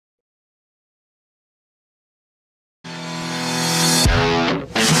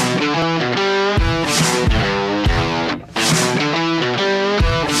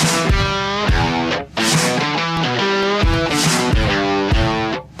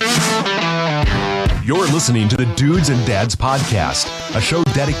You're listening to the Dudes and Dads Podcast, a show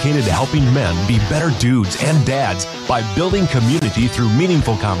dedicated to helping men be better dudes and dads by building community through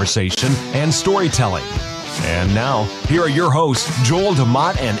meaningful conversation and storytelling. And now, here are your hosts, Joel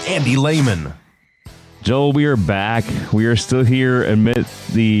DeMott and Andy Lehman. Joel, we are back. We are still here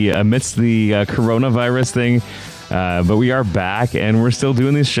amidst the coronavirus thing, but we are back, and we're still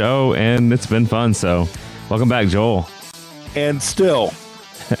doing this show, and it's been fun. So, welcome back, Joel. And still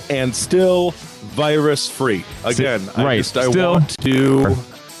virus free. Again, I want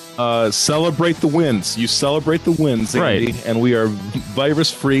to celebrate the wins. You celebrate the wins, Andy, right? And we are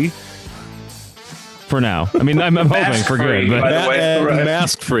virus free. For now. I mean, I'm hoping for good. But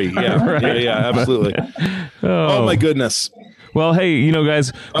mask free. Yeah. Right. Yeah, absolutely. Oh, my goodness. Well, hey, you know,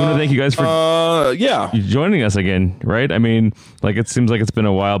 guys, I want to thank you guys for joining us again, right? I mean, like, it seems like it's been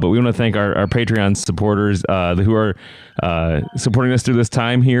a while, but we want to thank our Patreon supporters who are supporting us through this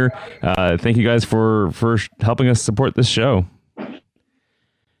time here. Thank you guys for helping us support this show.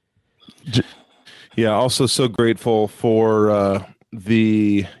 Yeah, also so grateful for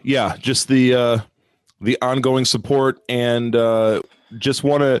the ongoing support, and just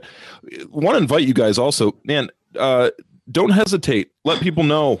want to invite you guys also, man, don't hesitate. Let people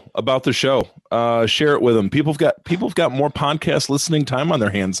know about the show. Share it with them. People've got more podcast listening time on their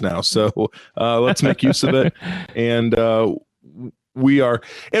hands now. So let's make use of it. And we are,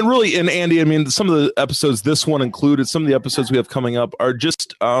 and really, and Andy, I mean, some of the episodes, this one included, some of the episodes we have coming up are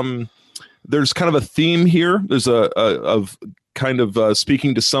just, there's kind of a theme here. There's of kind of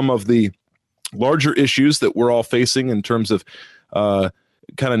speaking to some of the larger issues that we're all facing in terms of how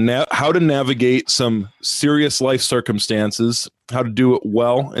to navigate some serious life circumstances, how to do it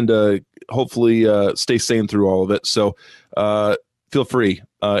well, and to hopefully stay sane through all of it. So feel free,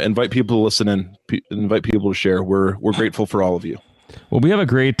 invite people to listen in, invite people to share. We're grateful for all of you. Well, we have a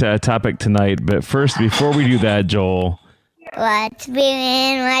great topic tonight, but first, before we do that, Joel, what's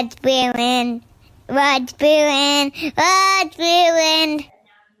brewing?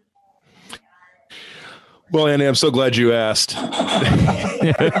 Well, Andy, I'm so glad you asked. What do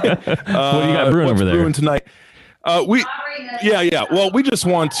you got brewing over there? Brewing tonight? Well, we just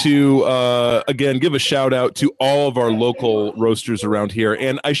want to again give a shout out to all of our local roasters around here.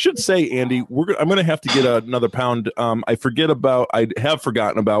 And I should say, Andy, I'm going to have to get another pound. I have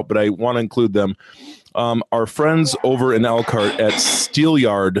forgotten about, but I want to include them. Our friends over in Elkhart at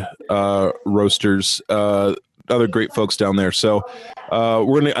Steelyard Roasters. Other great folks down there. So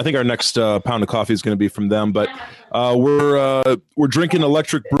I think our next pound of coffee is going to be from them, but we're drinking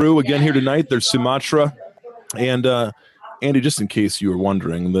electric brew again here tonight. There's Sumatra, and Andy, just in case you were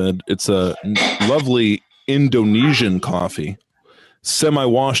wondering, that it's a lovely Indonesian coffee,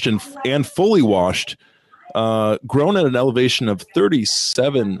 semi-washed and fully washed, grown at an elevation of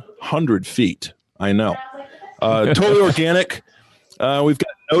 3,700 feet. I know, totally organic. We've got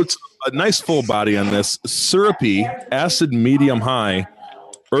notes, a nice full body on this, syrupy, acid medium high,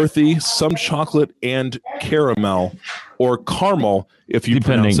 earthy, some chocolate and caramel, or caramel if you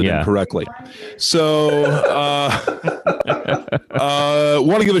pronounce it incorrectly. So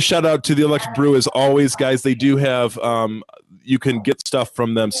want to give a shout out to the Electric Brew as always, guys. They do have you can get stuff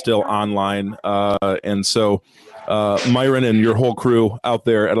from them still online, and so Myron and your whole crew out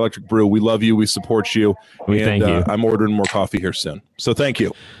there at Electric Brew, we love you, we support you, thank you. I'm ordering more coffee here soon, so thank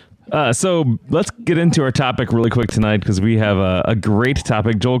you. So let's get into our topic really quick tonight, because we have a great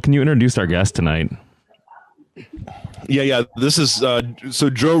topic. Joel, can you introduce our guest tonight? Yeah. This is so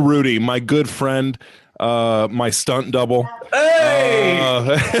Joe Rudy, my good friend, my stunt double. Hey!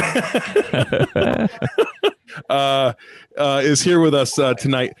 Is here with us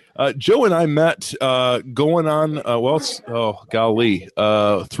tonight. Joe and I met going on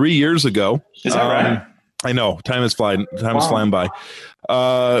 3 years ago. Is that right? I know, time is flying by.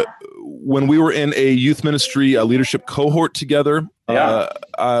 When we were in a youth ministry leadership cohort together,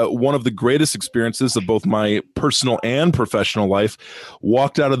 one of the greatest experiences of both my personal and professional life,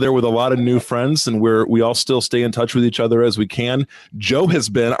 walked out of there with a lot of new friends, and we all still stay in touch with each other as we can. Joe has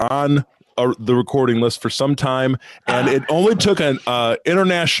been on the recording list for some time, and it only took an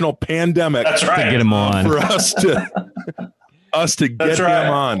international pandemic to get him on for us to get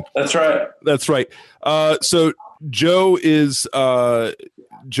him on. That's right. So Joe is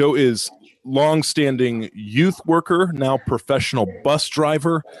long-standing youth worker, now professional bus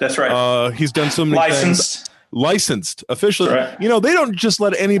driver. That's right. He's done so many things. Licensed officially. Right. You know, they don't just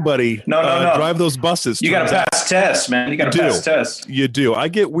let anybody drive those buses. You got to pass tests, man. You got to pass tests. You do. I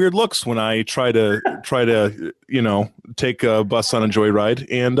get weird looks when I try to take a bus on a joyride,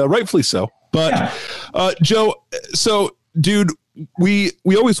 and rightfully so. But Joe, so dude, we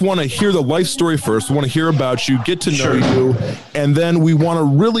always want to hear the life story first. We want to hear about you, get to know you, and then we want to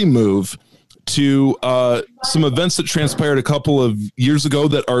really move to some events that transpired a couple of years ago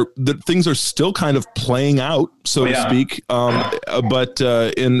that things are still kind of playing out, so to speak. But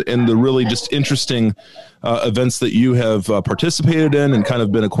in the really just interesting events that you have participated in and kind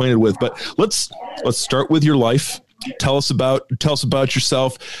of been acquainted with. But let's start with your life. Tell us about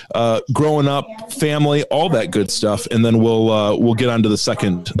yourself, growing up, family, all that good stuff, and then we'll get on to the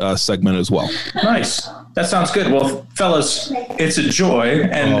second segment as well. Nice. That sounds good. Well, fellas, it's a joy,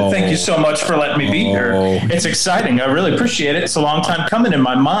 and thank you so much for letting me be here. It's exciting. I really appreciate it. It's a long time coming in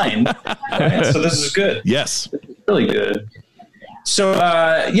my mind, so this is good. Yes, really good. So,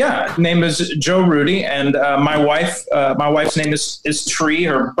 name is Joe Rudy, and my wife's name is Tree.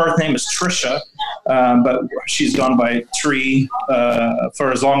 Her birth name is Trisha, but she's gone by Tree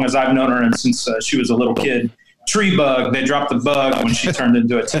for as long as I've known her, and since she was a little kid. Tree bug. They dropped the bug when she turned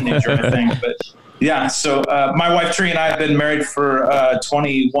into a teenager, I think. But yeah, so my wife Tree and I have been married for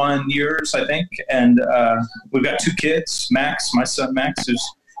 21 years, I think, and we've got 2 kids. Max, my son Max, who's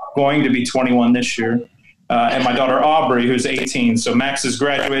going to be 21 this year. And my daughter Aubrey, who's 18. So Max has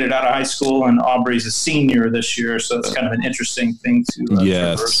graduated out of high school, and Aubrey's a senior this year. So it's kind of an interesting thing to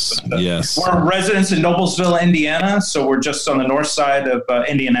traverse. But, yes. We're residents in Noblesville, Indiana. So we're just on the north side of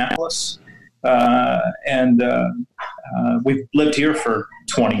Indianapolis. And we've lived here for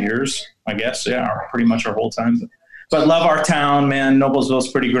 20 years, I guess. Yeah, pretty much our whole time. But love our town, man. Noblesville's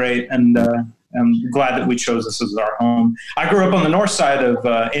pretty great. And I'm glad that we chose this as our home. I grew up on the north side of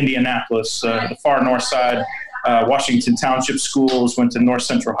Indianapolis, the far north side, Washington Township schools, went to North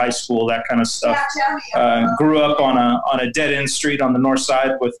Central High School, that kind of stuff. Grew up on a dead-end street on the north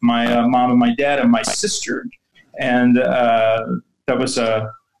side with my mom and my dad and my sister. And that was a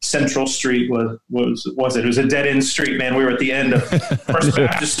Central Street was it? It was a dead end street, man. We were at the end of First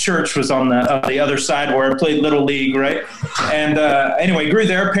Baptist Church was on the other side where I played Little League, right? And anyway, grew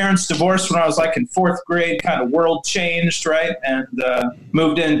there. Parents divorced when I was like in 4th grade. Kind of world changed, right? And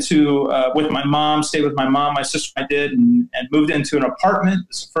moved into with my mom. Stayed with my mom, my sister, I did, and moved into an apartment.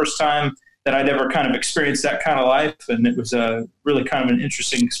 It's the first time that I'd ever kind of experienced that kind of life, and it was really kind of an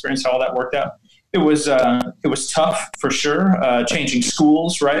interesting experience how all that worked out. It was tough for sure, changing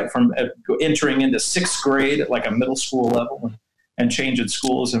schools, right, from entering into 6th grade at like a middle school level and changing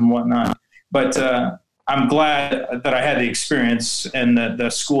schools and whatnot. But I'm glad that I had the experience, and the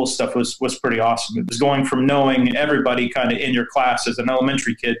school stuff was pretty awesome. It was going from knowing everybody kind of in your class as an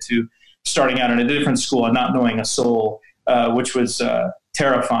elementary kid to starting out in a different school and not knowing a soul, which was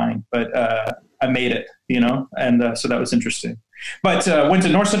terrifying. But I made it, and so that was interesting. But went to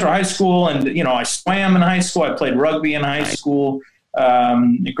North Central High School, and I swam in high school. I played rugby in high school.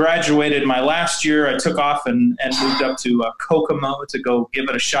 Graduated my last year. I took off and moved up to Kokomo to go give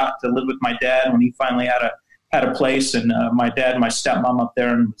it a shot to live with my dad when he finally had a place. And my dad and my stepmom up there,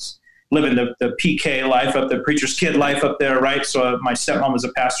 and was living the PK life up there, preacher's kid life up there, right? So my stepmom was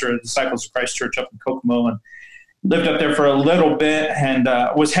a pastor at Disciples of Christ Church up in Kokomo, and lived up there for a little bit, and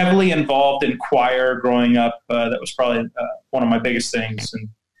was heavily involved in choir growing up. That was probably one of my biggest things. And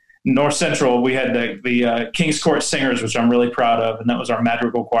North Central, we had the King's Court Singers, which I'm really proud of, and that was our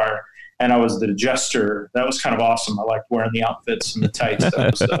madrigal choir. And I was the jester. That was kind of awesome. I liked wearing the outfits and the tights.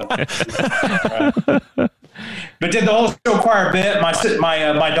 That was, but did the whole show choir bit.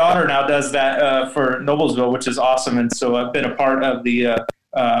 My daughter now does that for Noblesville, which is awesome. And so I've been a part of the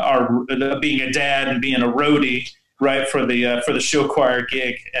being a dad and being a roadie, right, for the show choir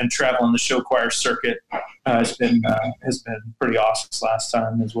gig, and traveling the show choir circuit has been pretty awesome this last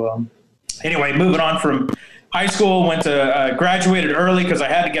time as well. Anyway, moving on from high school, went to graduated early because I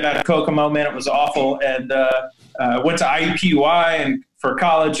had to get out of Kokomo, man, it was awful, and went to IUPUI and for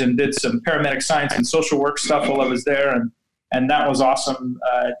college, and did some paramedic science and social work stuff while I was there, and that was awesome.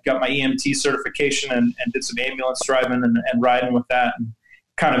 Got my EMT certification and did some ambulance driving and riding with that, and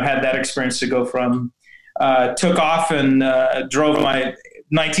kind of had that experience to go from. Took off and drove my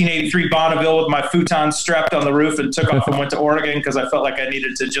 1983 Bonneville with my futon strapped on the roof, and took off and went to Oregon because I felt like I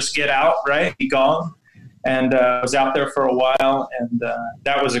needed to just get out, right, be gone. And I was out there for a while, and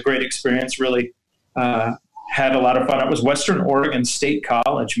that was a great experience, really. Had a lot of fun. It was Western Oregon State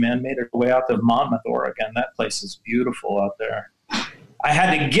College, man. Made it way out to Monmouth, Oregon. That place is beautiful out there. I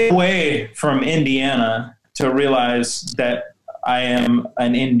had to get away from Indiana to realize that I am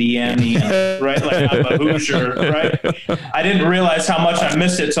an Indianian, right? Like I'm a Hoosier, right? I didn't realize how much I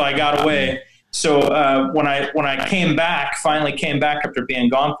missed it till I got away. So when I finally came back after being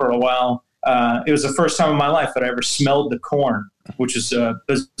gone for a while, it was the first time in my life that I ever smelled the corn, which is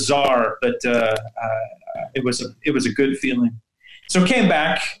bizarre, but it was a good feeling. So came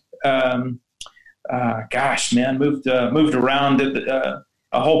back, gosh, man, moved around, did a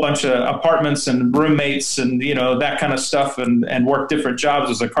whole bunch of apartments and roommates and, that kind of stuff, and worked different jobs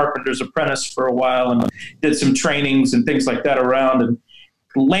as a carpenter's apprentice for a while, and did some trainings and things like that around, and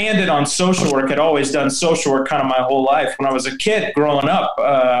landed on social work. Had always done social work kind of my whole life. When I was a kid growing up,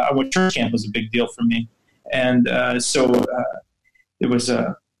 church camp was a big deal for me. And so it was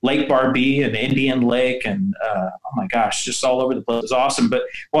Lake Barbie and Indian Lake, and oh my gosh, just all over the place. It was awesome. But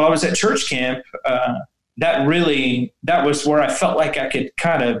while I was at church camp, that was where I felt like I could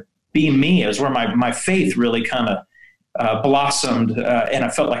kind of be me. It was where my faith really kind of blossomed, and I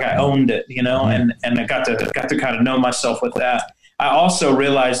felt like I owned it, and I got to kind of know myself with that. I also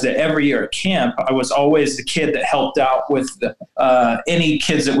realized that every year at camp, I was always the kid that helped out with any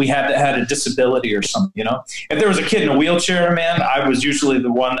kids that we had that had a disability or something, If there was a kid in a wheelchair, man, I was usually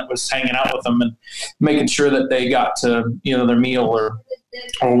the one that was hanging out with them and making sure that they got to, their meal or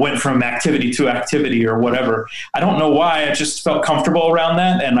went from activity to activity or whatever. I don't know why. I just felt comfortable around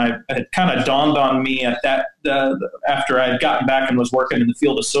that. And it kind of dawned on me at that after I had gotten back and was working in the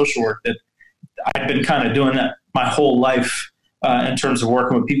field of social work that I'd been kind of doing that my whole life. In terms of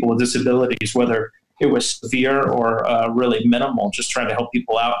working with people with disabilities, whether it was severe or really minimal, just trying to help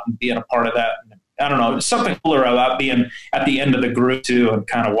people out and being a part of that. I don't know, there's something cooler about being at the end of the group too, and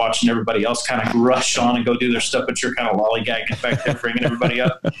kind of watching everybody else kind of rush on and go do their stuff, but you're kind of lollygagging back there, bringing everybody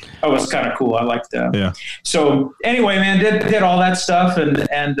up. That was kind of cool. I liked that. Yeah. So anyway, man, did all that stuff, and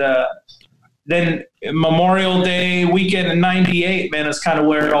then Memorial Day weekend in '98, man, is kind of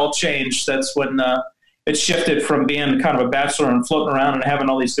where it all changed. That's when it shifted from being kind of a bachelor and floating around and having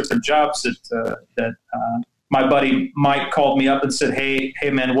all these different jobs that my buddy Mike called me up and said, Hey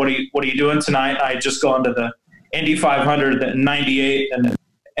man, what are you doing tonight? I had just gone to the Indy 500 in '98,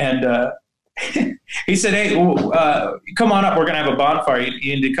 and he said, hey, come on up. We're going to have a bonfire.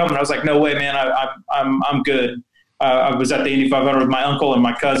 You need to come. And I was like, no way, man. I'm good. I was at the Indy 500 with my uncle and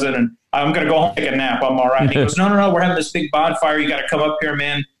my cousin, and I'm going to go home and take a nap. I'm all right. And he goes, no, we're having this big bonfire. You got to come up here,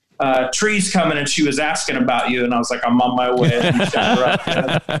 man. Tree's coming, and she was asking about you. And I was like, I'm on my way.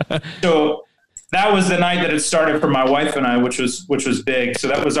 So that was the night that it started for my wife and I, which was big. So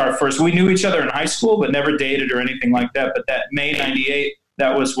that was our first. We knew each other in high school, but never dated or anything like that. But that May '98,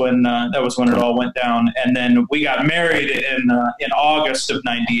 that was when it all went down. And then we got married in August of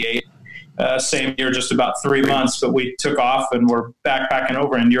 '98. Same year, just about 3 months. But we took off and we're backpacking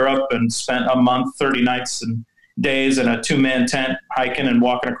over in Europe and spent a month, 30 nights and days in a 2-man tent, hiking and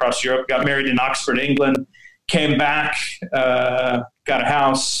walking across Europe. Got married in Oxford, England. Came back, got a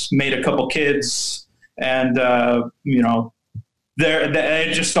house, made a couple kids, and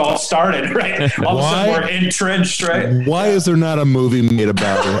it just all started, right? All of a sudden we're entrenched, right? Why is there not a movie made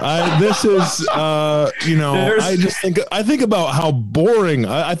about it? I think about how boring.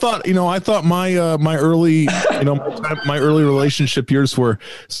 I thought my early relationship years were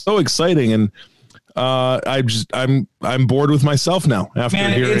so exciting, and I'm bored with myself now after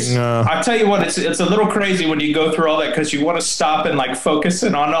hearing. I tell you what, it's a little crazy when you go through all that, because you want to stop and like focus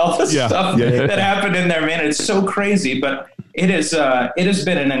in on all the stuff that happened in there, man. It's so crazy, but it has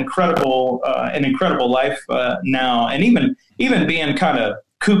been an incredible life now, and even being kind of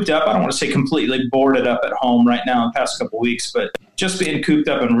cooped up. I don't want to say completely boarded up at home right now in the past couple of weeks, but just being cooped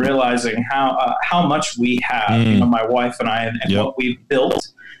up and realizing how much we have, my wife and I, and what we've built.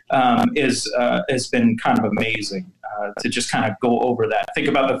 Has been kind of amazing to just kind of go over that. Think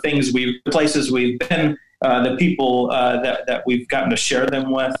about the places we've been, the people that we've gotten to share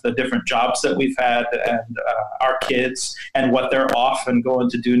them with, the different jobs that we've had, and our kids, and what they're off and going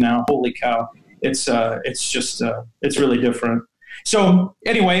to do now. Holy cow! It's really different. So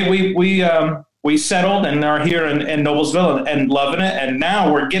anyway, we settled and are here in Noblesville and loving it. And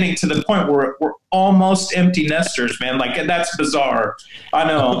now we're getting to the point where we're almost empty nesters, man. Like, that's bizarre. I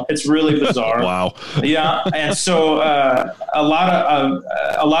know, it's really bizarre. Wow. Yeah. And so a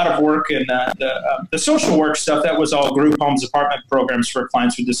lot of work in the social work stuff, that was all group homes, apartment programs for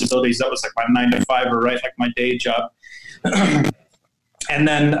clients with disabilities. That was like my 9 to 5, right? Like my day job. And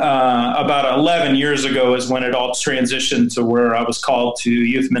then about 11 years ago is when it all transitioned to where I was called to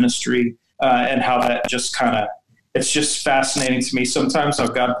youth ministry. And how that just it's just fascinating to me sometimes how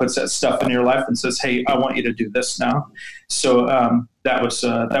God puts that stuff in your life and says, hey, I want you to do this now. So that was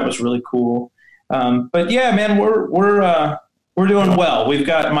really cool. But yeah, man, we're doing well. We've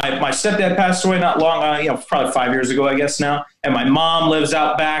got my stepdad passed away not long, probably 5 years ago, I guess now. And my mom lives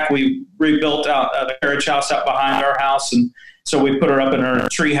out back. We rebuilt out the carriage house out behind our house, and so we put her up in her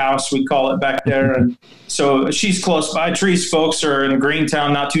tree house, we call it, back there. And so she's close by. Tree's folks are in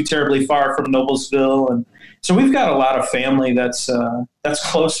Greentown, not too terribly far from Noblesville. So we've got a lot of family that's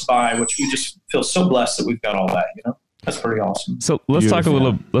close by, which we just feel so blessed that we've got all that, That's pretty awesome. So let's talk a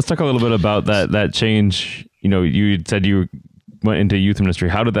little bit about that change. You said you went into youth ministry.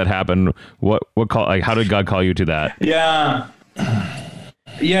 How did that happen? How did God call you to that? Yeah.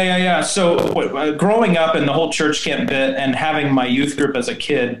 So growing up in the whole church camp bit and having my youth group as a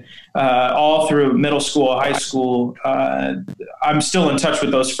kid, all through middle school, high school, I'm still in touch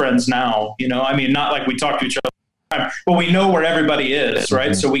with those friends now. Not like we talk to each other, but we know where everybody is,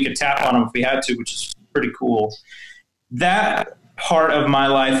 right? So we could tap on them if we had to, which is pretty cool. That part of my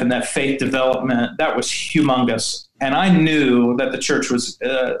life and that faith development, that was humongous. And I knew that the church was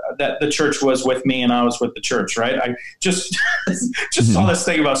with me and I was with the church, right? I just saw this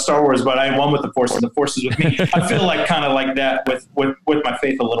thing about Star Wars, but I am one with the Force and the Force is with me. I feel like kind of like that with my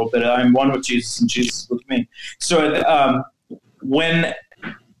faith a little bit. I'm one with Jesus and Jesus is with me. So when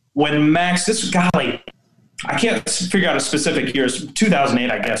Max, I can't figure out a specific year. It's 2008,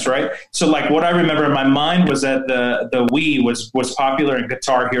 I guess, right? So like what I remember in my mind was that the Wii was popular and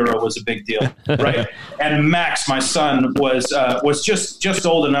Guitar Hero was a big deal, right? And Max, my son, was just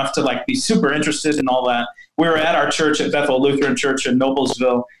old enough to like be super interested in all that. We were at our church at Bethel Lutheran Church in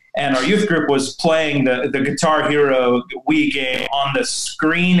Noblesville, and our youth group was playing the Guitar Hero Wii game on the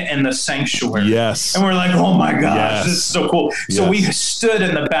screen in the sanctuary. Yes. And we're like, oh my gosh, this is so cool. Yes. So we stood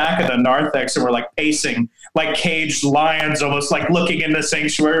in the back of the narthex and we're like pacing like caged lions, almost like looking in the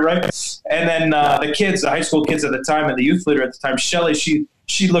sanctuary, right? And then the high school kids at the time and the youth leader at the time, Shelly, she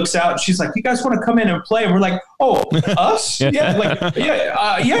looks out and she's like, you guys want to come in and play? And we're like, oh, us?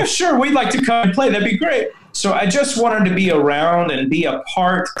 Yeah, sure. We'd like to come and play. That'd be great. So I just wanted to be around and be a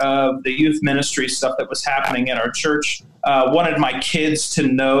part of the youth ministry stuff that was happening at our church. Wanted my kids to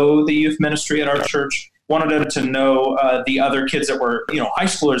know the youth ministry at our church. Wanted them to know the other kids that were, high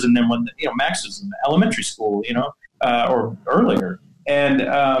schoolers, and then when Max was in elementary school, or earlier. And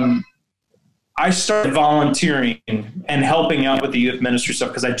I started volunteering and helping out with the youth ministry stuff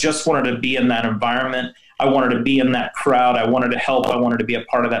because I just wanted to be in that environment. I wanted to be in that crowd. I wanted to help. I wanted to be a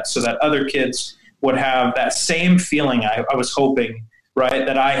part of that so that other kids would have that same feeling I was hoping, right,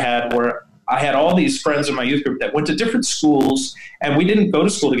 that I had, where I had all these friends in my youth group that went to different schools, and we didn't go to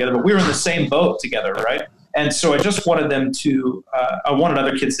school together, but we were in the same boat together, right? And so I just wanted them to, I wanted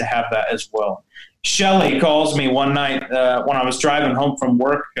other kids to have that as well. Shelly calls me one night when I was driving home from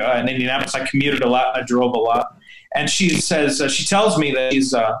work in Indianapolis. I commuted a lot. I drove a lot. And she says, she tells me that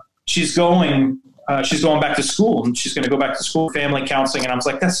she's going back to school, and she's going to go back to school, family counseling. And I was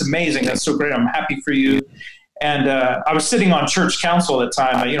like, that's amazing. That's so great. I'm happy for you. And I was sitting on church council at the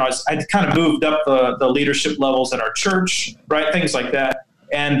time. I'd kind of moved up the leadership levels at our church, right? Things like that.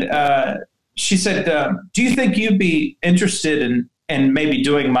 And she said, do you think you'd be interested in maybe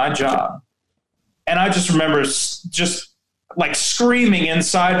doing my job? And I just remember just like screaming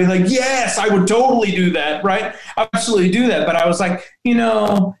inside, be like, yes, I would totally do that, right? Absolutely do that. But I was like,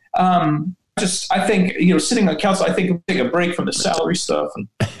 I think, sitting on council, I think we'll take a break from the salary stuff. And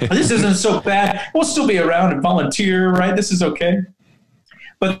this isn't so bad. We'll still be around and volunteer, right? This is okay.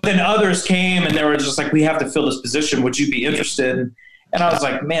 But then others came and they were just like, we have to fill this position. Would you be interested? And I was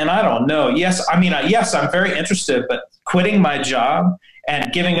like, man, I don't know. Yes, I'm very interested, but quitting my job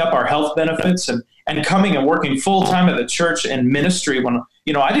and giving up our health benefits and coming and working full time at the church and ministry when,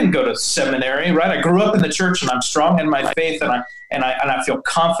 I didn't go to seminary, right? I grew up in the church and I'm strong in my faith and I feel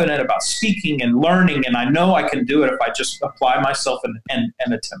confident about speaking and learning, and I know I can do it if I just apply myself and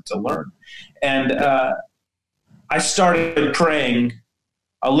attempt to learn. And I started praying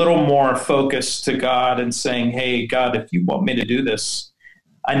a little more focused to God and saying, hey, God, if you want me to do this,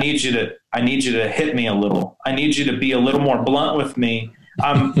 I need you to hit me a little. I need you to be a little more blunt with me.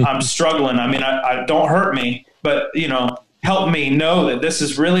 I'm struggling. I don't hurt me, but help me know that this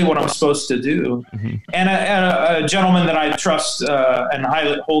is really what I'm supposed to do. Mm-hmm. And a gentleman that I trust and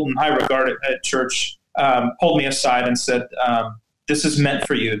hold in high regard at church pulled me aside and said, this is meant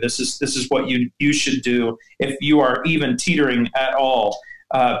for you. This is what you should do. If you are even teetering at all,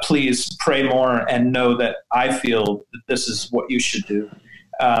 please pray more and know that I feel that this is what you should do.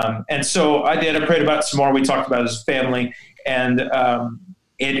 And so I did. I prayed about it some more. We talked about his family, and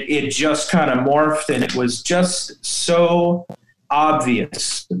it just kind of morphed, and it was just so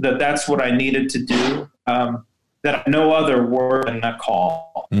obvious that that's what I needed to do, that I had no other word than a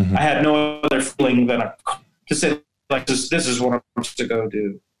call. Mm-hmm. I had no other feeling than to say, like, this is what I'm supposed to go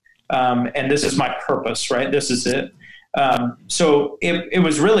do. And this is my purpose, right? This is it. So it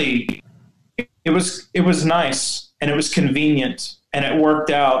was really, it was nice, and it was convenient, and it worked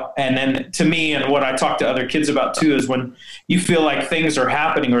out. And then to me, and what I talk to other kids about too, is when you feel like things are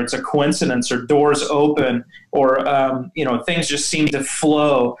happening, or it's a coincidence, or doors open, or things just seem to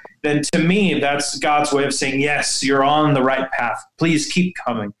flow, then to me, that's God's way of saying, yes, you're on the right path. Please keep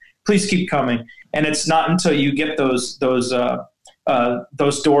coming. Please keep coming. And it's not until you get those doors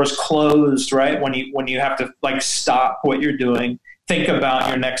closed, right, when you have to like stop what you're doing, think about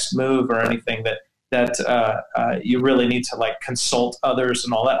your next move or anything, that you really need to like consult others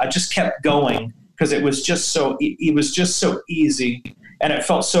and all that. I just kept going because it was just so easy, and it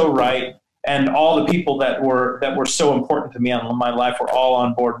felt so right. And all the people that were so important to me in my life were all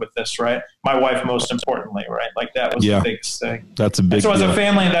on board with this, right? My wife, most importantly, right? Like that was the biggest thing. That's a big. And so as a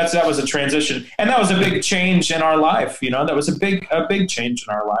family, that was a transition, and that was a big change in our life. That was a big change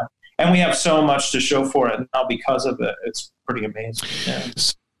in our life, and we have so much to show for it now because of it. It's pretty amazing. Yeah.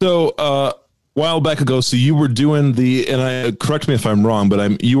 So a while back ago, so you were doing correct me if I'm wrong,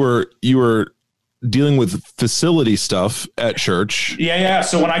 but you were dealing with facility stuff at church. Yeah.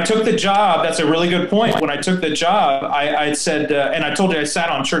 So when I took the job, that's a really good point. When I took the job, I said, and I told you I sat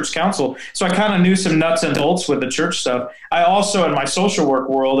on church council, so I kind of knew some nuts and bolts with the church stuff. I also, in my social work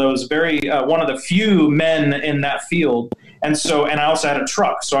world, I was very one of the few men in that field. And I also had a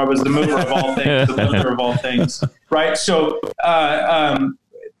truck. So I was the mover of all things, the builder of all things. Right. So,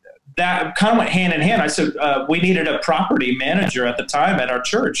 that kind of went hand in hand. I said, we needed a property manager at the time at our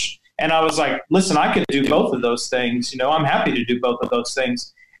church. And I was like, listen, I could do both of those things. I'm happy to do both of those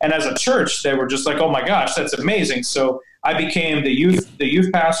things. And as a church, they were just like, oh my gosh, that's amazing. So I became the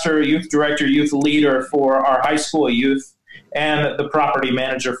youth pastor, youth director, youth leader for our high school youth, and the property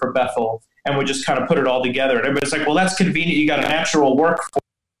manager for Bethel. And we just kind of put it all together. And everybody's like, well, that's convenient. You got a natural workforce.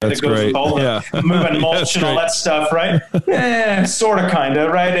 That's that goes great. With all the moving mulch and all that stuff, right? Sort of, kind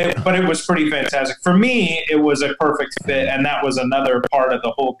of, right? But it was pretty fantastic. For me, it was a perfect fit, and that was another part of the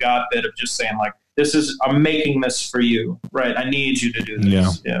whole God bit of just saying, like, I'm making this for you, right? I need you to do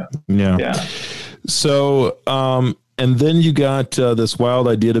this. Yeah. So, and then you got this wild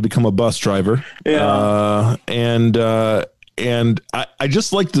idea to become a bus driver. Yeah. And I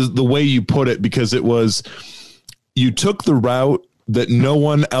just like the way you put it, because it was, you took the route that no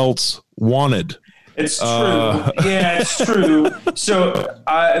one else wanted. It's true. Yeah, it's true. So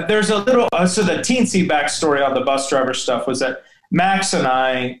there's a little, so the teensy backstory on the bus driver stuff was that Max and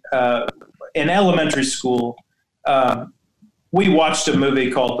I, in elementary school, we watched a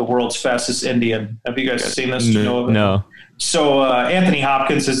movie called The World's Fastest Indian. Have you guys seen this? Do you know of it? No. So Anthony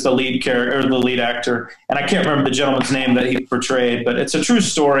Hopkins is the lead character, or the lead actor, and I can't remember the gentleman's name that he portrayed, but it's a true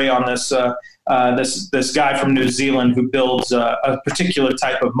story on this this guy from New Zealand who builds a particular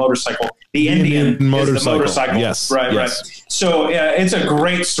type of motorcycle. The Indian motorcycle. Is the motorcycle. Yes. Right. So it's a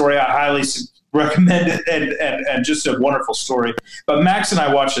great story. I highly recommend it, and just a wonderful story. But Max and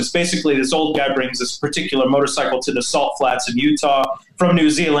I watched this. Basically, this old guy brings this particular motorcycle to the Salt Flats in Utah from New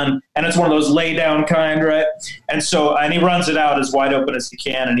Zealand, and it's one of those lay down kind, right? And he runs it out as wide open as he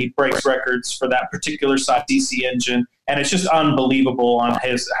can, and he breaks records for that particular size DC engine. And it's just unbelievable on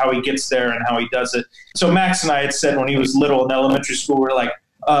how he gets there and how he does it. So Max and I had said when he was little in elementary school, we were like,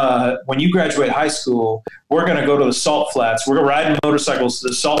 when you graduate high school, we're going to go to the Salt Flats. We're going to ride motorcycles to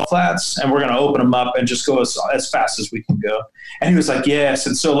the Salt Flats, and we're going to open them up and just go as fast as we can go. And he was like, yes.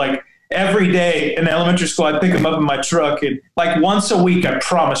 And so like every day in elementary school, I'd pick him up in my truck, and like once a week, I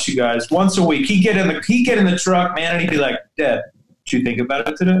promise you guys, once a week, he'd get in the truck, man, and he'd be like, Dad, did you think about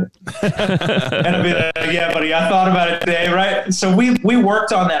it today? And I'd be like, yeah, buddy, I thought about it today, right? So we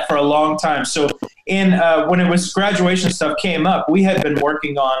worked on that for a long time. So when it was graduation stuff came up, we had been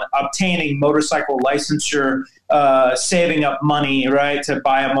working on obtaining motorcycle licensure, saving up money, right, to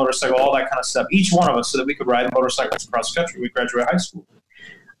buy a motorcycle, all that kind of stuff, each one of us, so that we could ride motorcycles across the country. We graduated high school.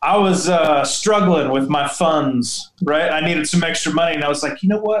 I was struggling with my funds, right? I needed some extra money, and I was like, you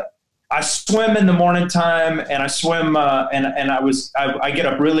know what? I swim in the morning time, and I swim, and I get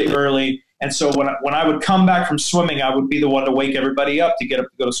up really early. And so when I would come back from swimming, I would be the one to wake everybody up to get up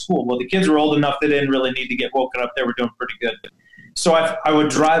to go to school. Well, the kids were old enough; they didn't really need to get woken up. They were doing pretty good. So I would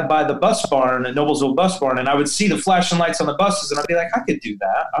drive by the bus barn at Noblesville Bus Barn, and I would see the flashing lights on the buses, and I'd be like, I could do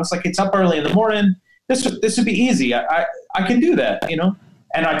that. I was like, it's up early in the morning. This would be easy. I can do that, you know.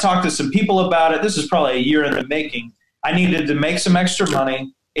 And I talked to some people about it. This is probably a year in the making. I needed to make some extra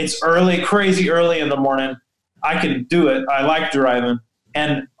money. It's early, crazy early in the morning. I can do it. I like driving,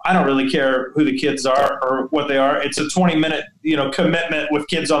 and I don't really care who the kids are or what they are. It's a 20-minute, commitment with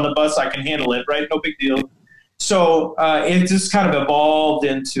kids on the bus. I can handle it, right? No big deal. So it just kind of evolved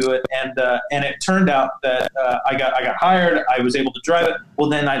into it, and it turned out that I got hired. I was able to drive it. Well,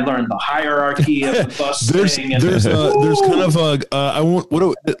 then I learned the hierarchy of the bus thing. And there's kind of a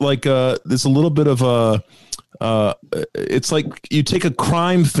there's a little bit of a. It's like you take a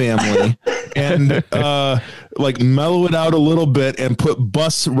crime family and like mellow it out a little bit and put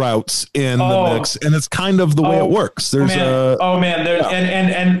bus routes in the mix, and it's kind of the way it works. There's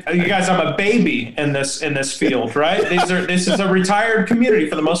and you guys, I'm a baby in this field, right? This is a retired community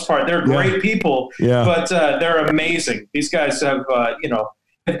for the most part. They're great people, but they're amazing. These guys have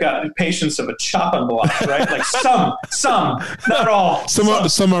they've got the patience of a chopping block, right? Like some, not all.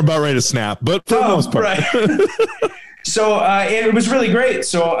 Some are about ready to snap, but for the most part. Right. So it was really great.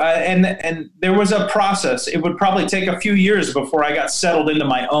 So and there was a process. It would probably take a few years before I got settled into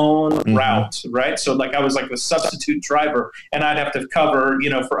my own route, right? So like I was like a substitute driver, and I'd have to cover,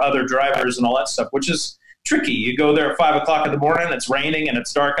 for other drivers and all that stuff, which is tricky. You go there at 5 o'clock in the morning, it's raining and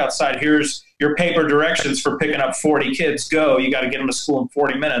it's dark outside. Here's your paper directions for picking up 40 kids. Go. You got to get them to school in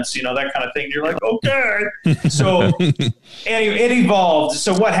 40 minutes, that kind of thing. You're like, okay. So anyway, it evolved.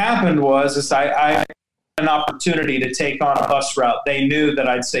 So what happened was I had an opportunity to take on a bus route. They knew that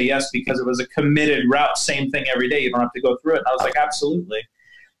I'd say yes because it was a committed route. Same thing every day. You don't have to go through it. And I was like, absolutely.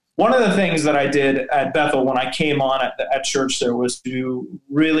 One of the things that I did at Bethel when I came on at church there was to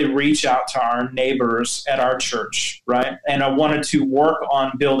really reach out to our neighbors at our church, right? And I wanted to work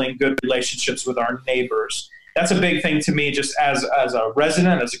on building good relationships with our neighbors. That's a big thing to me, just as a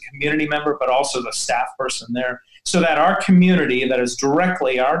resident, as a community member, but also the staff person there, so that our community that is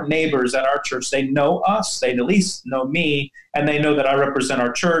directly our neighbors at our church, they know us, they at least know me, and they know that I represent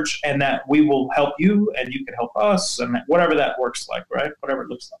our church and that we will help you and you can help us, and whatever that works like, right? Whatever it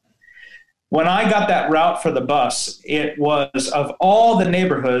looks like. When I got that route for the bus, it was, of all the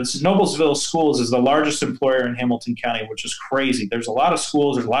neighborhoods, Noblesville Schools is the largest employer in Hamilton County, which is crazy. There's a lot of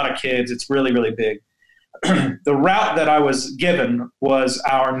schools, there's a lot of kids. It's really, really big. The route that I was given was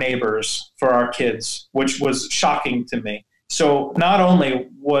our neighbors for our kids, which was shocking to me. So not only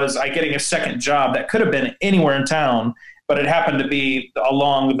was I getting a second job that could have been anywhere in town, but it happened to be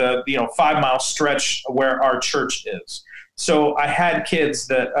along the 5-mile stretch where our church is. So I had kids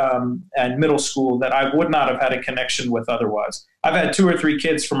that at middle school that I would not have had a connection with otherwise. I've had 2 or 3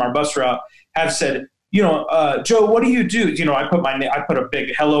 kids from our bus route have said, Joe, what do you do? I put a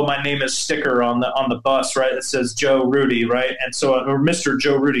big "Hello, my name is" sticker on the bus, right? It says Joe Rudy, right? And so, or Mr.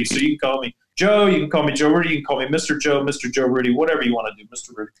 Joe Rudy. So you can call me Joe, you can call me Joe Rudy, you can call me Mr. Joe Rudy, whatever you want to do,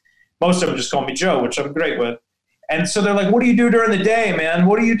 Mr. Rudy. Most of them just call me Joe, which I'm great with. And so they're like, "What do you do during the day, man?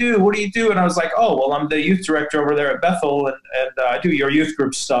 What do you do? What do you do?" And I was like, "Oh, well, I'm the youth director over there at Bethel, and I do your youth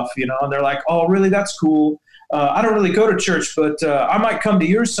group stuff, And they're like, "Oh, really? That's cool. I don't really go to church, but I might come to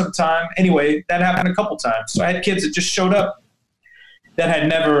yours sometime." Anyway, that happened a couple times. So I had kids that just showed up that had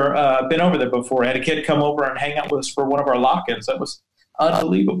never been over there before. I had a kid come over and hang out with us for one of our lock-ins. That was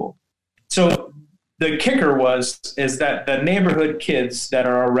unbelievable. So the kicker is that the neighborhood kids that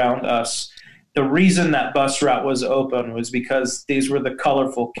are around us, the reason that bus route was open was because these were the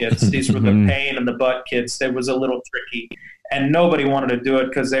colorful kids. These were the pain in the butt kids. It was a little tricky. And nobody wanted to do it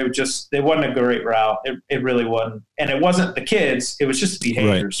because they wasn't a great route. It really wasn't. And it wasn't the kids. It was just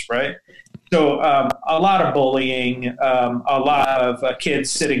behaviors, right? So a lot of bullying, a lot of kids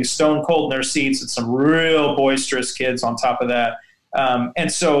sitting stone cold in their seats, and some real boisterous kids on top of that.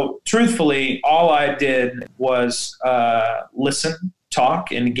 And so truthfully, all I did was listen,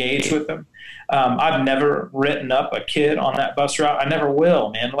 talk, engage with them. I've never written up a kid on that bus route. I never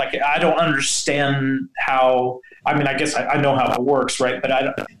will, man. Like, I don't understand how. I mean, I guess I know how it works, right? But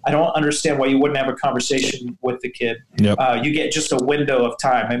I don't understand why you wouldn't have a conversation with the kid. Yep. You get just a window of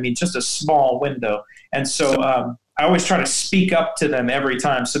time. I mean, just a small window. And so I always try to speak up to them every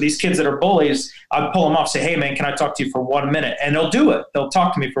time. So these kids that are bullies, I'll pull them off, say, "Hey, man, can I talk to you for 1 minute?" And they'll do it. They'll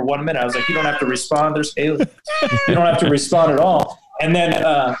talk to me for 1 minute. I was like, "You don't have to respond. There's aliens. You don't have to respond at all." And then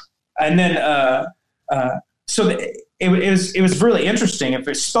it was really interesting. If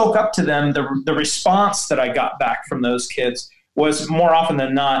I spoke up to them, the response that I got back from those kids was more often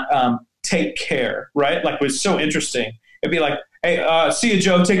than not, "Take care," right? Like, it was so interesting. It'd be like, "Hey, see you,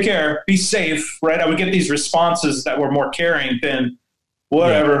 Joe. Take care. Be safe," right? I would get these responses that were more caring than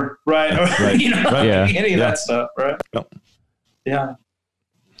whatever, right? Right. Any of that stuff, right? Yep. Yeah.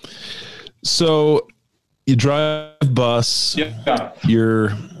 So you drive bus. Yeah.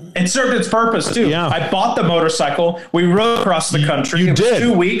 It served its purpose too. Yeah. I bought the motorcycle. We rode across the country. You did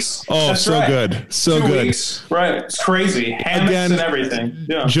 2 weeks. Oh, that's so right. Good. So 2 good. Weeks. Right. It's crazy. Hammocks and everything.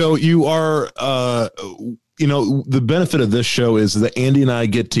 Yeah. Joe, you are, the benefit of this show is that Andy and I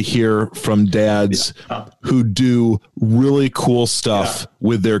get to hear from dads who do really cool stuff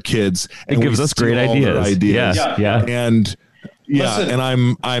with their kids. It gives us great ideas. Yeah. And listen,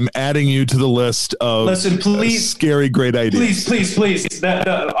 and I'm adding you to the list of please, scary great ideas. Please.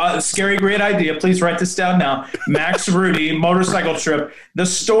 That scary great idea. Please write this down now. Max Rudy motorcycle trip. The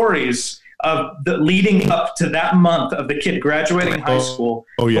stories of the leading up to that month of the kid graduating high school,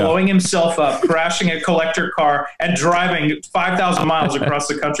 blowing himself up, crashing a collector car, and driving 5,000 miles across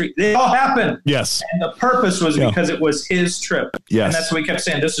the country. It all happened. Yes. And the purpose was because it was his trip. Yes. And that's what we kept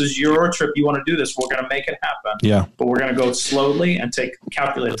saying. This is your trip. You want to do this. We're going to make it happen. Yeah. But we're going to go slowly and take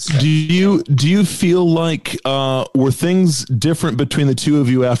calculated steps. Do you feel like were things different between the two of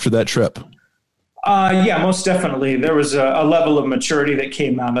you after that trip? Yeah, most definitely. There was a level of maturity that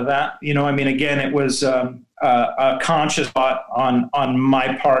came out of that. Again, it was a conscious thought on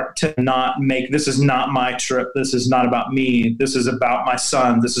my part to not make, this is not my trip. This is not about me. This is about my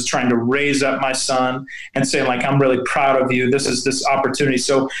son. This is trying to raise up my son and say, like, I'm really proud of you. This is this opportunity.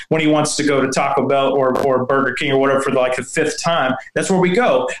 So when he wants to go to Taco Bell or Burger King or whatever for like the 5th time, that's where we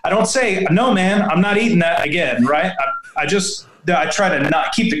go. I don't say, no, man, I'm not eating that again, right? I try to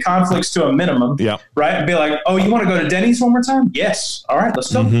not keep the conflicts to a minimum, right? And be like, oh, you want to go to Denny's one more time? Yes. All right,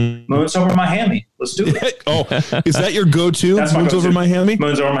 let's go. Moons over Miami. Let's do it. Is that your go-to? That's Moons over Miami?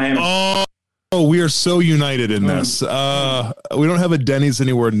 Moons over Miami. Oh, we are so united in this. We don't have a Denny's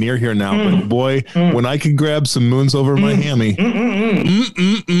anywhere near here now, but boy, when I can grab some Moons over Miami.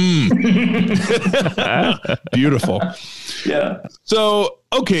 Beautiful. Yeah. So,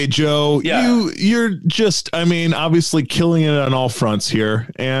 okay, Joe, you're just, obviously killing it on all fronts here.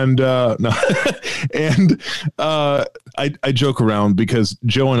 And, I joke around because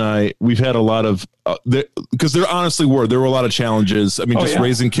Joe and I, we've had a lot of, because there honestly were a lot of challenges.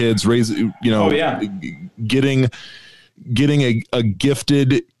 Raising kids, getting a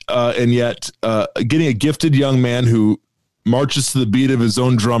gifted, and yet, getting a gifted young man who marches to the beat of his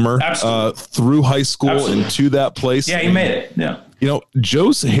own drummer through high school and to that place. Yeah, he made it. Yeah.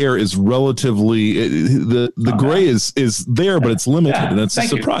 Joe's hair is relatively the gray is there, but it's limited, and that's a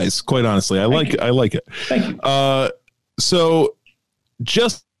surprise. Quite honestly, I like it. Thank you. So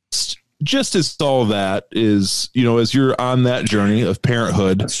just as all that is, as you're on that journey of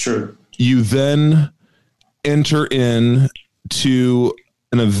parenthood, that's true. You then enter into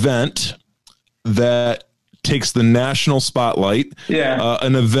an event that takes the national spotlight.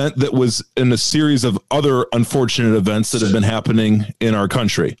 An event that was in a series of other unfortunate events that have been happening in our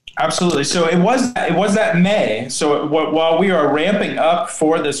country. Absolutely. So it was that May. So while we are ramping up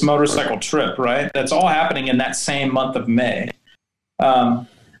for this motorcycle trip, right, that's all happening in that same month of May. On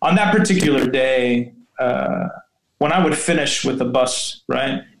that particular day, when I would finish with the bus,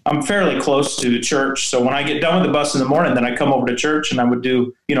 right, I'm fairly close to church. So when I get done with the bus in the morning, then I come over to church and I would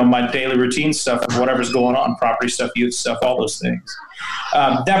do, my daily routine stuff of whatever's going on, property stuff, youth stuff, all those things.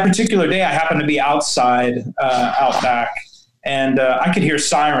 That particular day, I happened to be outside, out back, and I could hear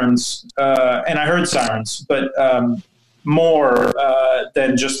sirens, and I heard sirens, but more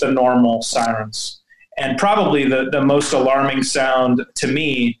than just the normal sirens. And probably the most alarming sound to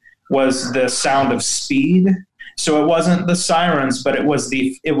me was the sound of speed. So it wasn't the sirens, but it was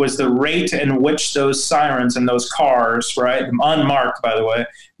the rate in which those sirens and those cars, right, unmarked, by the way,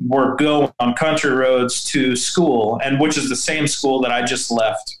 were going on country roads to school, and which is the same school that I just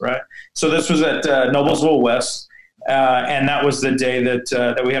left, right? So this was at Noblesville West, and that was the day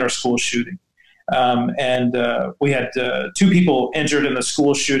that we had our school shooting. And we had 2 people injured in the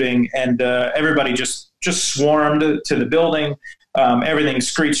school shooting, and everybody just swarmed to the building. Everything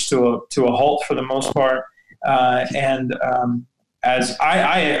screeched to a halt for the most part. As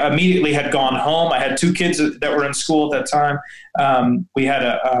I immediately had gone home, I had 2 kids that were in school at that time. We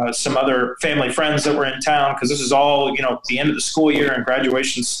had some other family friends that were in town because this is all, the end of the school year and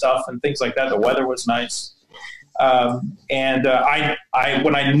graduation stuff and things like that. The weather was nice. When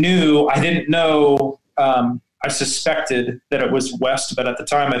I knew, I didn't know, I suspected that it was West, but at the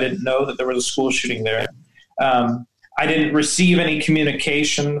time I didn't know that there was a school shooting there. I didn't receive any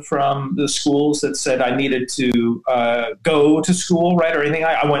communication from the schools that said I needed to go to school, right, or anything.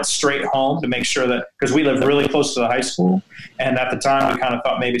 I went straight home to make sure that, because we lived really close to the high school, and at the time we kind of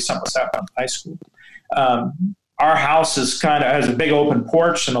thought maybe something was happening in high school. Our house has a big open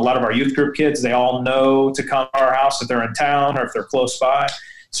porch, and a lot of our youth group kids, they all know to come to our house if they're in town or if they're close by.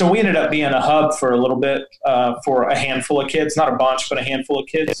 So we ended up being a hub for a little bit for a handful of kids, not a bunch, but a handful of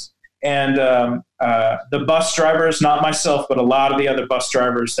kids. And the bus drivers, not myself, but a lot of the other bus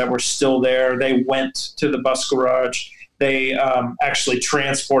drivers that were still there, they went to the bus garage. They actually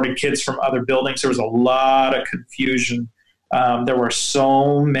transported kids from other buildings. There was a lot of confusion. There were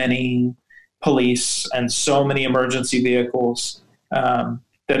so many police and so many emergency vehicles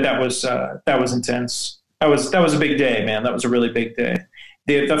that was intense. That was a big day, man. That was a really big day.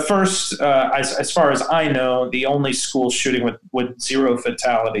 The first, as far as I know, the only school shooting with 0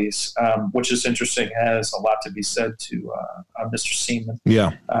 fatalities, which is interesting, has a lot to be said to Mr. Seaman.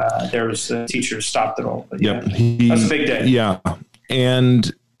 Yeah. There was a teacher who stopped it all. But yep. That was a big day. Yeah.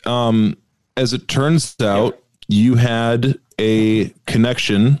 And as it turns out, you had a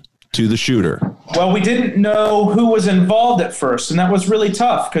connection to the shooter. Well, we didn't know who was involved at first, and that was really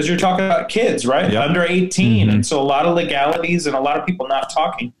tough because you're talking about kids, right? Yep. Under 18, and so a lot of legalities and a lot of people not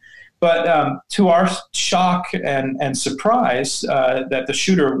talking. But to our shock and surprise, that the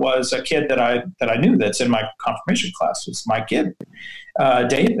shooter was a kid that I knew that's in my confirmation class. Was my kid,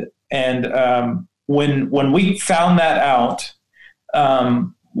 David. And when we found that out,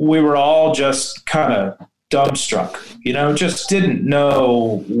 we were all just kind of dumbstruck, just didn't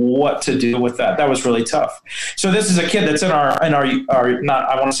know what to do with that. That was really tough. So this is a kid that's in our not,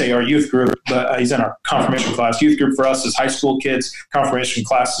 I want to say our youth group, but he's in our confirmation class. Youth group for us is high school kids. Confirmation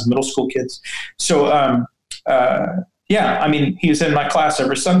class is middle school kids. So, he was in my class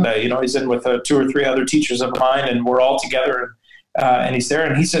every Sunday. He's in with 2 or 3 other teachers of mine, and we're all together. And he's there,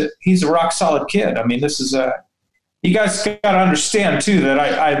 and he's a rock solid kid. I mean, this is you guys got to understand too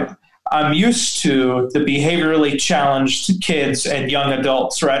that I'm used to the behaviorally challenged kids and young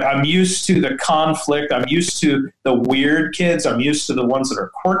adults, right? I'm used to the conflict. I'm used to the weird kids. I'm used to the ones that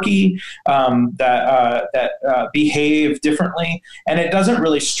are quirky, that behave differently. And it doesn't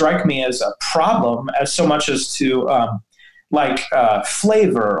really strike me as a problem as so much as to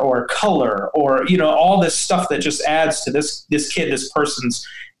flavor or color or, all this stuff that just adds to this kid, this person's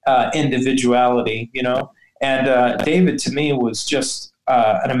individuality, And David, to me, was just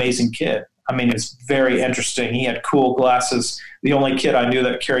an amazing kid. I mean, it's very interesting. He had cool glasses. The only kid I knew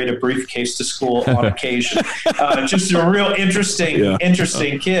that carried a briefcase to school on occasion. Just a real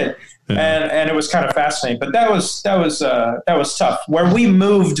interesting kid. Yeah. And it was kind of fascinating. But that was tough. Where we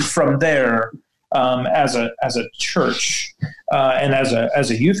moved from there as a church and as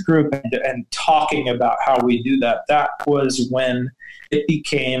a youth group and talking about how we do that. That was when it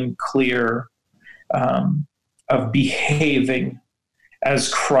became clear of behaving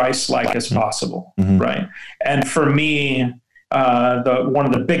as Christ-like as possible, right? And for me, one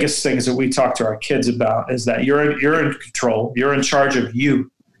of the biggest things that we talk to our kids about is that you're in control. You're in charge of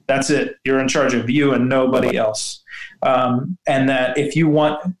you. That's it. You're in charge of you and nobody else. And that if you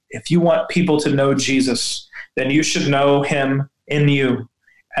want people to know Jesus, then you should know him in you,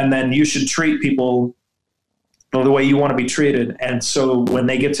 and then you should treat people the way you want to be treated. And so when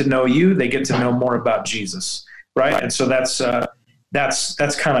they get to know you, they get to know more about Jesus, right? And so that's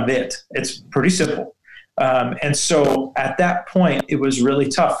kind of it. It's pretty simple. And so at that point, it was really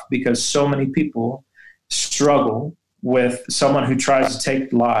tough because so many people struggle with someone who tries to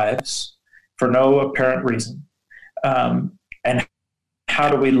take lives for no apparent reason. And how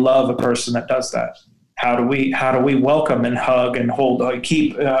do we love a person that does that? How do we welcome and hug and hold,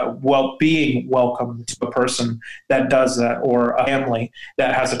 keep being welcome to a person that does that, or a family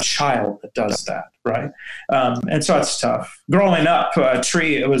that has a child that does that, right? And so it's tough. Growing up,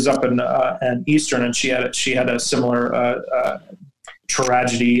 Tree was up in Eastern, and she had a similar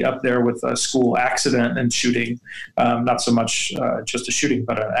tragedy up there with a school accident and shooting. Not so much just a shooting,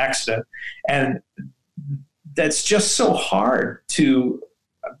 but an accident, and that's just so hard to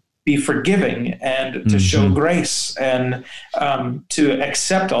be forgiving and to show grace and to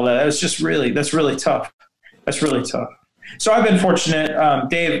accept all that. That's really tough. That's really tough. So I've been fortunate.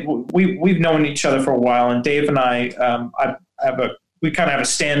 Dave, we've known each other for a while, and Dave and we kind of have a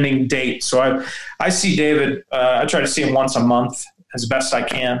standing date. So I see David, I try to see him once a month as best I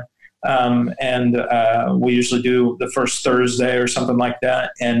can. And we usually do the first Thursday or something like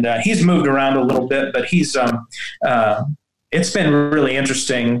that. And he's moved around a little bit, but he's it's been really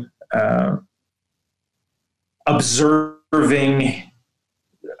interesting observing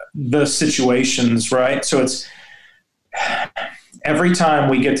the situations, right? So it's every time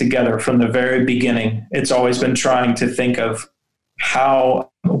we get together from the very beginning, it's always been trying to think of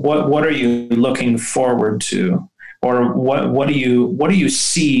what are you looking forward to? Or what do you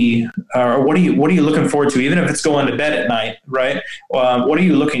see, or what are you looking forward to, even if it's going to bed at night, right? What are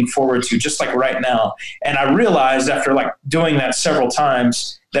you looking forward to, just like right now? And I realized after doing that several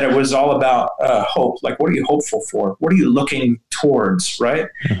times that it was all about hope. Like, what are you hopeful for? What are you looking towards, right?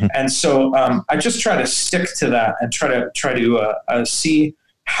 And so I just try to stick to that and try to see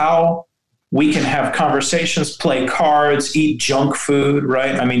how we can have conversations, play cards, eat junk food,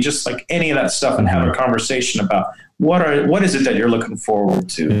 right? I mean, just like any of that stuff, and have a conversation about what is it that you're looking forward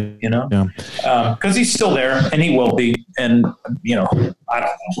to, you know? Because he's still there, and he will be. And, you know, I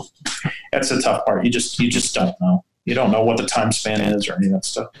don't know. That's the tough part. You just don't know. You don't know what the time span is or any of that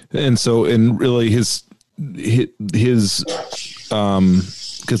stuff. And so, and really his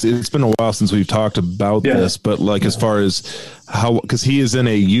because it's been a while since we've talked about this, but like as far as how, because he is in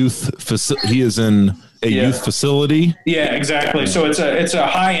a youth youth facility. Yeah, exactly. So it's a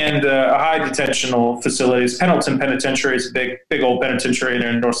high end, high detentional facilities. Pendleton Penitentiary is a big old penitentiary there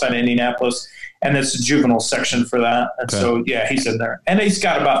in north side of Indianapolis, and there's a juvenile section for that. And so he's in there, and he's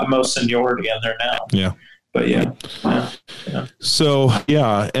got about the most seniority in there now. Yeah, but yeah. So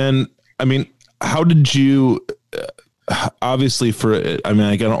and I mean, how did you? Obviously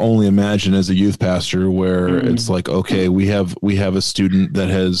I can only imagine as a youth pastor where it's like, okay, we have a student that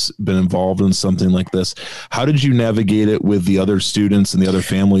has been involved in something like this. How did you navigate it with the other students and the other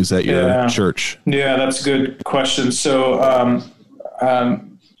families at your church? Yeah, that's a good question. So,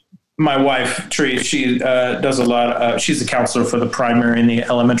 my wife, Tree, she does a lot. She's a counselor for the primary and the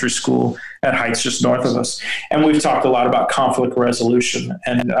elementary school at Heights, just north of us. And we've talked a lot about conflict resolution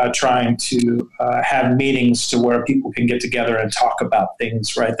and trying to have meetings to where people can get together and talk about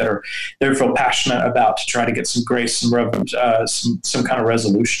things, right, that they feel passionate about, to try to get some grace and some kind of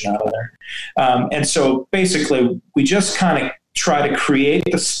resolution out of there. And so basically, we just kind of try to create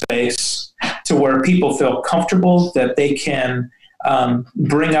the space to where people feel comfortable that they can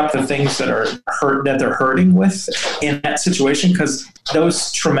bring up the things that they're hurting with in that situation, because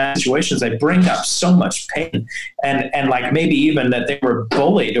those traumatic situations, they bring up so much pain and like maybe even that they were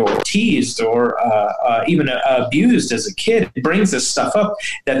bullied or teased or even abused as a kid. It brings this stuff up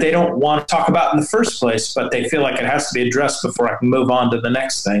that they don't want to talk about in the first place, but they feel like it has to be addressed before I can move on to the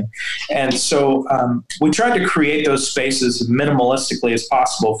next thing. And so we tried to create those spaces as minimalistically as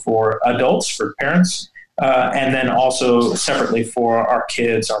possible for adults, for parents, and then also separately for our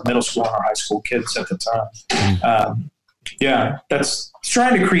kids, our middle school and our high school kids at the time. That's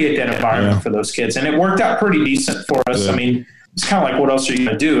trying to create that environment for those kids. And it worked out pretty decent for us. I mean, it's kind of like, what else are you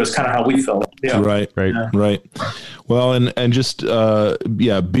going to do? Is kind of how we felt. Right. Well, and just,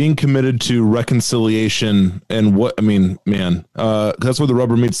 being committed to reconciliation and that's where the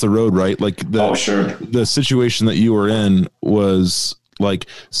rubber meets the road, right? Like the situation that you were in was like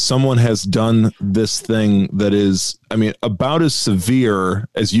someone has done this thing that is, about as severe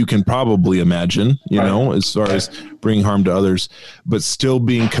as you can probably imagine, know, as far as bringing harm to others, but still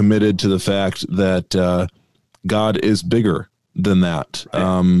being committed to the fact that God is bigger than that.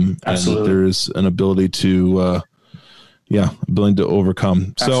 And there is an ability to, ability to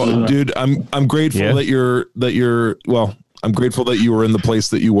overcome. So, dude, I'm grateful I'm grateful that you were in the place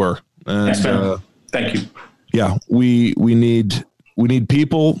that you were. And, thank you. Yeah, we need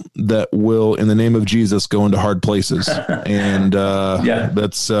people that will, in the name of Jesus, go into hard places. And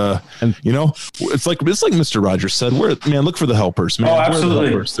that's, it's like Mr. Rogers said, look for the helpers, man.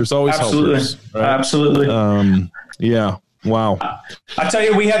 Absolutely. There's always helpers. Right? Absolutely. Wow. I tell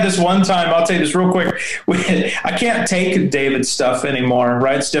you, we had this one time, I'll tell you this real quick. I can't take David's stuff anymore,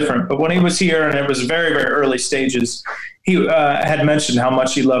 right? It's different. But when he was here, and it was very, very early stages, he had mentioned how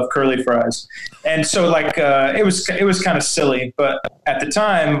much he loved curly fries. And so it was kind of silly, but at the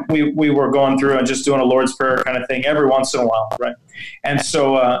time we were going through and just doing a Lord's Prayer kind of thing every once in a while. Right. And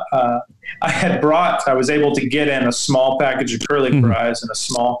so I was able to get in a small package of curly fries and a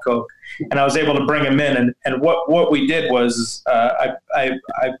small Coke, and I was able to bring them in. And what we did was I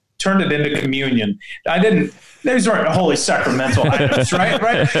turned it into communion. These weren't holy sacramental items, right?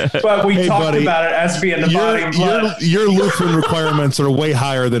 But we talked about it as being the body and blood. Your Lutheran requirements are way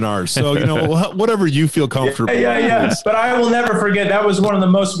higher than ours. So, whatever you feel comfortable. Yeah. But I will never forget, that was one of the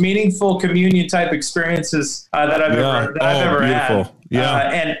most meaningful communion type experices that I've ever had.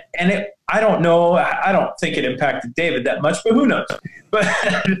 Yeah. I don't know. I don't think it impacted David that much, but who knows? But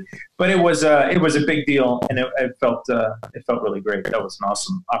it was a big deal, and it felt really great. That was an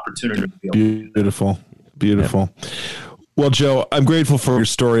awesome opportunity to be able to do that. Beautiful. Well, Joe, I'm grateful for your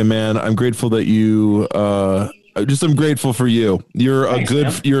story, man. I'm grateful that you. I'm grateful for you. You're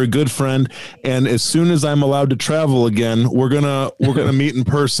a good friend, and as soon as I'm allowed to travel again, we're gonna meet in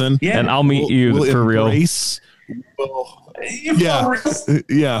person. Yeah, and I'll meet you for real. We're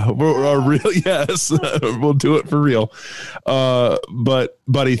real. Yes, we'll do it for real. But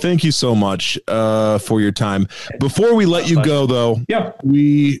buddy, thank you so much for your time. Before we let you go, though,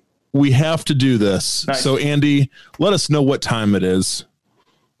 we have to do this. Nice. So, Andy, let us know what time it is.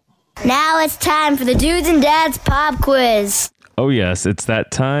 Now it's time for the Dudes and Dads Pop Quiz. Oh, yes. It's that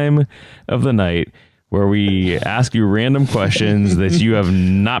time of the night where we ask you random questions that you have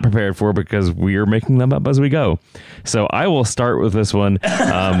not prepared for because we are making them up as we go. So I will start with this one.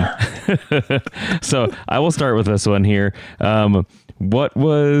 Here. What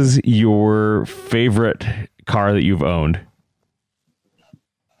was your favorite car that you've owned?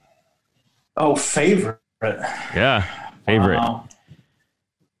 Oh, favorite. Yeah, favorite. Wow.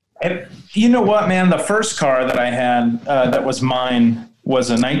 You know what, man? The first car that I had that was mine was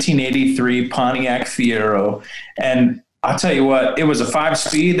a 1983 Pontiac Fiero. And I'll tell you what, it was a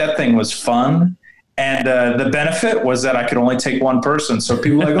 5-speed. That thing was fun. And the benefit was that I could only take one person. So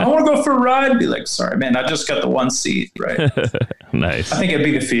people were like, I want to go for a ride. I'd be like, sorry, man, I just got the one seat, right? Nice. I think it'd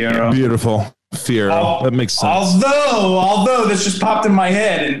be the Fiero. Beautiful. Fiero. That makes sense. Although this just popped in my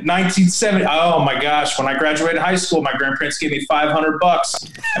head in 1970. Oh my gosh. When I graduated high school, my grandparents gave me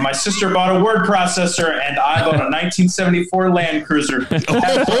 $500 and my sister bought a word processor and I bought a 1974 Land Cruiser. That's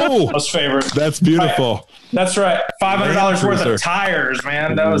my most favorite. That's beautiful. That's right. $500 worth of tires,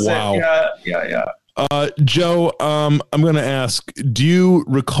 man. That was it. Yeah. Joe, I'm going to ask, do you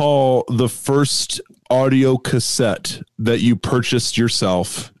recall the first audio cassette that you purchased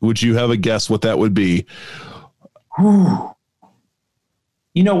yourself? Would you have a guess what that would be? You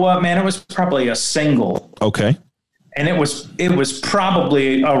know what, man? It was probably a single. Okay. And it was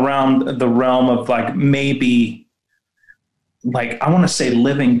probably around the realm of like maybe like I want to say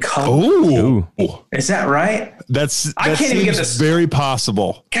Living Color. Oh, is that right? I can't even get this. Very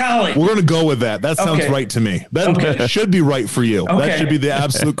possible. Golly, we're gonna go with that. That sounds right to me. That should be right for you. That should be the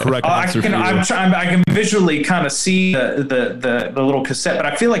absolute correct answer. I can visually kind of see the little cassette, but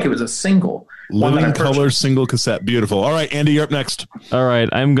I feel like it was a single. Living Color single cassette. Beautiful. All right, Andy, you're up next. All right,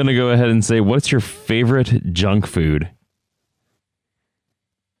 I'm gonna go ahead and say, what's your favorite junk food?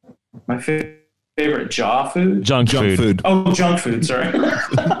 My favorite jaw food? Junk food. Oh, junk food. Sorry.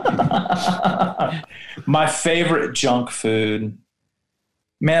 My favorite junk food.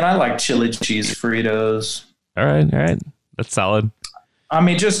 Man, I like chili cheese Fritos. All right. That's solid. I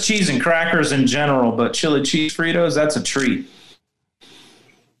mean, just cheese and crackers in general, but chili cheese Fritos, that's a treat.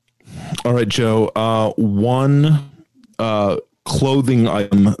 All right, Joe. One clothing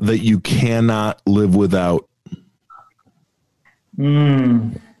item that you cannot live without.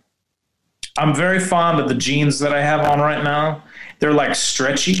 I'm very fond of the jeans that I have on right now. They're like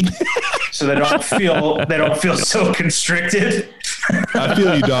stretchy, so they don't feel so constricted. I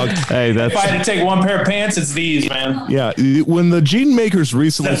feel you, dog. Hey, if I had to take one pair of pants, it's these, man. Yeah, when the jean makers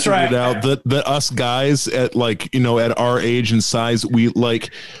recently figured out that us guys at at our age and size, we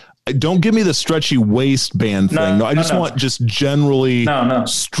like. Don't give me the stretchy waistband thing. No, I just want just generally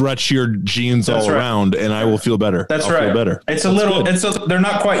stretch your jeans all around, and I will feel better. I'll feel better. They're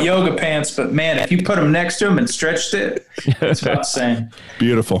not quite yoga pants, but man, if you put them next to them and stretched it, it's about the same.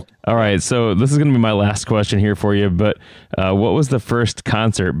 Beautiful. All right, so this is going to be my last question here for you, but what was the first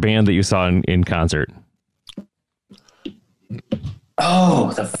band that you saw in concert?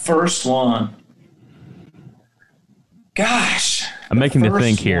 Oh, the first one. Gosh. I'm making you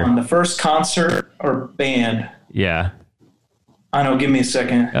think here. The first concert or band? Yeah. I know. Give me a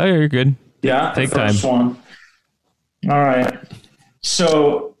second. Oh, you're good. Yeah. Take the first time. one. All right.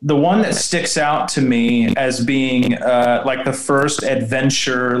 So the one that sticks out to me as being like the first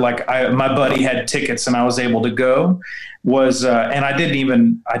adventure, like my buddy had tickets and I was able to go was, and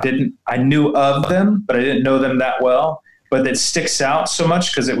I knew of them, but I didn't know them that well, but it sticks out so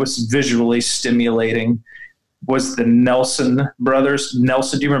much because it was visually stimulating. Was the Nelson brothers.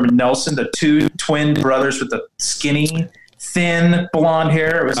 Nelson, do you remember Nelson? The two twin brothers with the skinny, thin blonde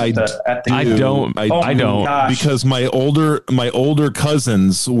hair. It was I don't because my older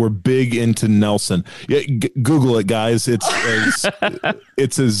cousins were big into Nelson. Yeah, Google it, guys. It's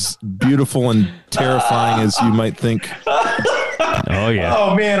as beautiful and terrifying as you might think. Oh yeah.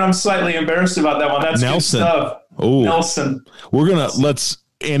 Oh man, I'm slightly embarrassed about that one. That's Nelson. Good stuff. Oh, Nelson.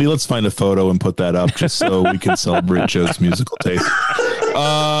 Andy, let's find a photo and put that up just so we can celebrate Joe's musical taste.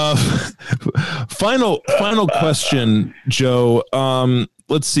 Final question, Joe.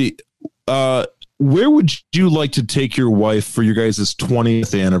 Let's see. Where would you like to take your wife for your guys'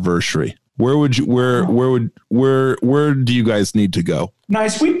 20th anniversary? Where do you guys need to go?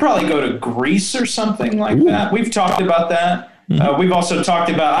 Nice. We'd probably go to Greece or something like that. We've talked about that. We've also talked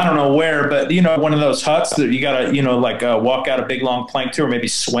about, I don't know where, but, one of those huts that you got to, walk out a big long plank to, or maybe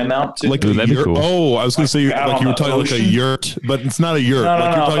swim out to. Like that'd be cool. Oh, I was going to say, you were talking like a yurt, but it's not a yurt. No,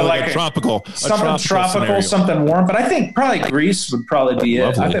 you're talking like a tropical. Something tropical, something warm. But I think probably Greece would probably be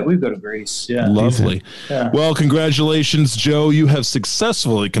Lovely. It. I bet we'd go to Greece. Yeah. Lovely. Yeah. Well, congratulations, Joe. You have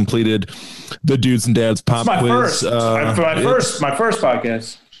successfully completed the Dudes and Dads Pop Quiz. My first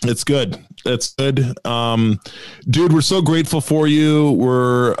podcast. It's good. It's good. Dude, we're so grateful for you.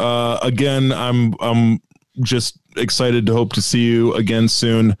 We're, again, I'm just excited to hope to see you again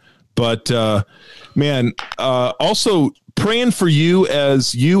soon. But, man, also praying for you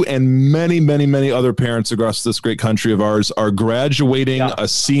as you and many, many, many other parents across this great country of ours are graduating a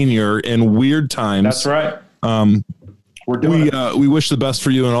senior in weird times. That's right. We wish the best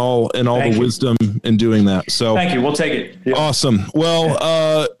for you and all the wisdom in doing that. So thank you. We'll take it. Yeah. Awesome.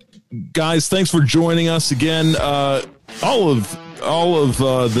 Well, guys, thanks for joining us again. All of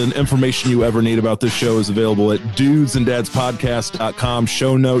the information you ever need about this show is available at dudesanddadspodcast.com.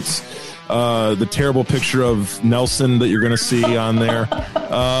 Show notes, the terrible picture of Nelson that you're going to see on there.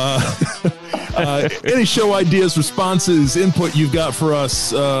 Any show ideas, responses, input you've got for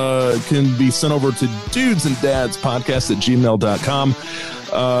us can be sent over to dudesanddadspodcast@gmail.com.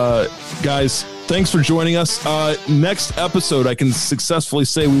 Guys, thanks for joining us. Next episode, I can successfully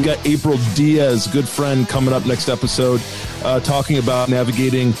say we've got April Diaz, good friend, coming up next episode, talking about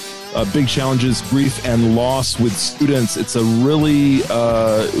navigating big challenges, grief, and loss with students. It's a really,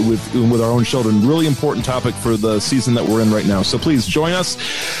 with our own children, really important topic for the season that we're in right now. So please join us.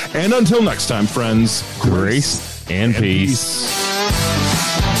 And until next time, friends, grace and peace.